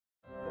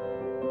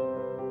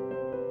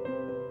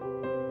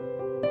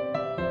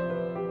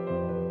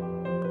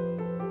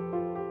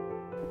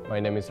My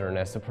name is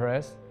Ernesto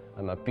Perez.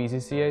 I'm a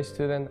PCCA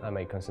student and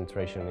my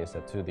concentration is a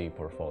 2D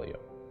portfolio.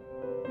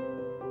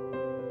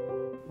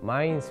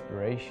 My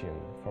inspiration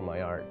for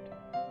my art,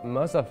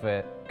 most of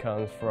it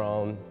comes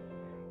from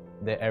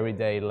the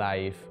everyday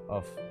life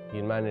of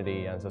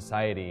humanity and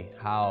society,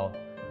 how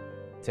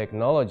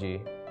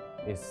technology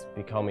is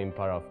becoming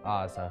part of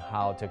us and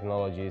how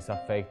technology is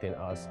affecting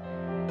us.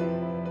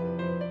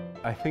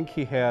 I think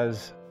he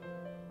has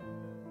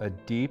a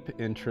deep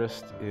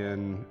interest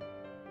in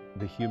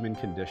the human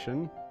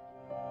condition.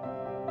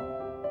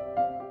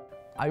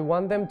 I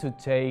want them to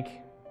take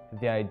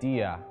the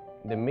idea,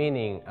 the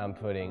meaning I'm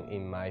putting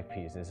in my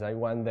pieces. I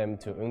want them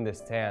to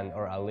understand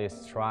or at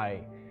least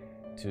try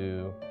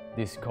to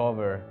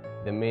discover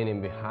the meaning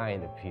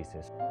behind the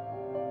pieces.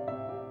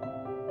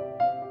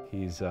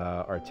 He's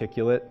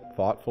articulate,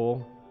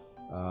 thoughtful,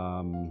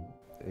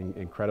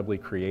 incredibly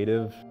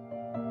creative.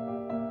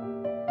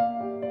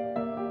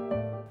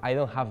 I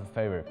don't have a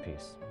favorite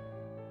piece.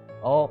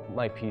 All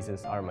my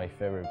pieces are my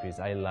favorite piece.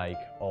 I like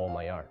all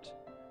my art.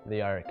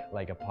 They are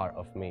like a part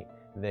of me.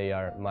 They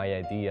are my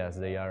ideas,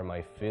 they are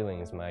my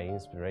feelings, my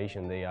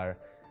inspiration, they are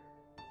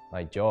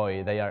my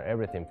joy, they are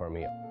everything for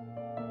me.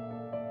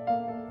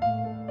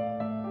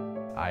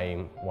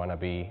 I want to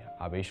be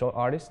a visual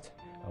artist.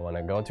 I want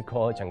to go to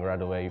college and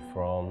graduate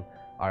from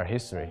art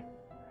history.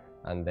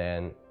 And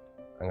then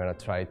I'm going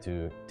to try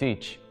to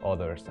teach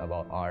others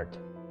about art.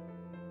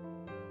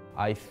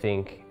 I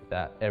think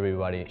that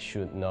everybody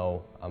should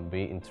know and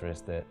be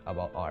interested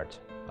about art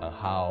and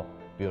how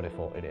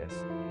beautiful it is.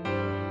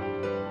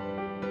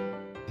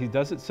 He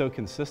does it so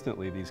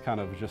consistently, these kind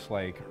of just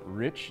like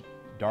rich,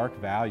 dark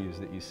values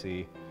that you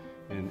see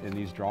in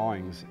these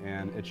drawings,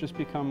 and it's just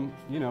become,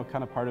 you know,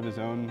 kind of part of his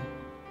own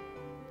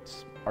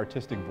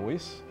artistic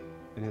voice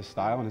in his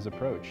style and his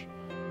approach.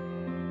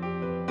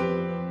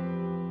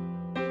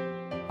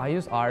 I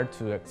use art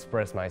to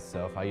express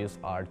myself. I use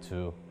art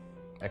to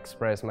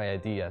express my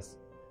ideas.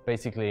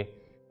 Basically,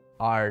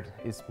 art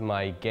is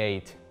my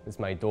gate, it's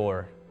my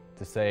door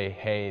to say,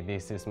 hey,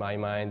 this is my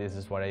mind, this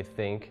is what I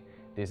think,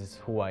 this is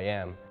who I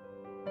am.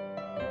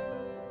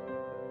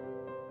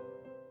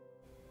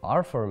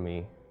 Art for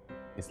me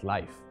is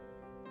life.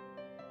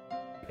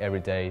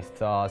 Everyday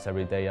thoughts,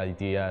 everyday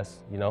ideas,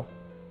 you know?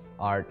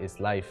 Art is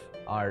life.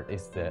 Art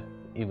is the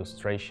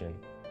illustration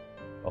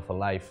of a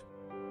life.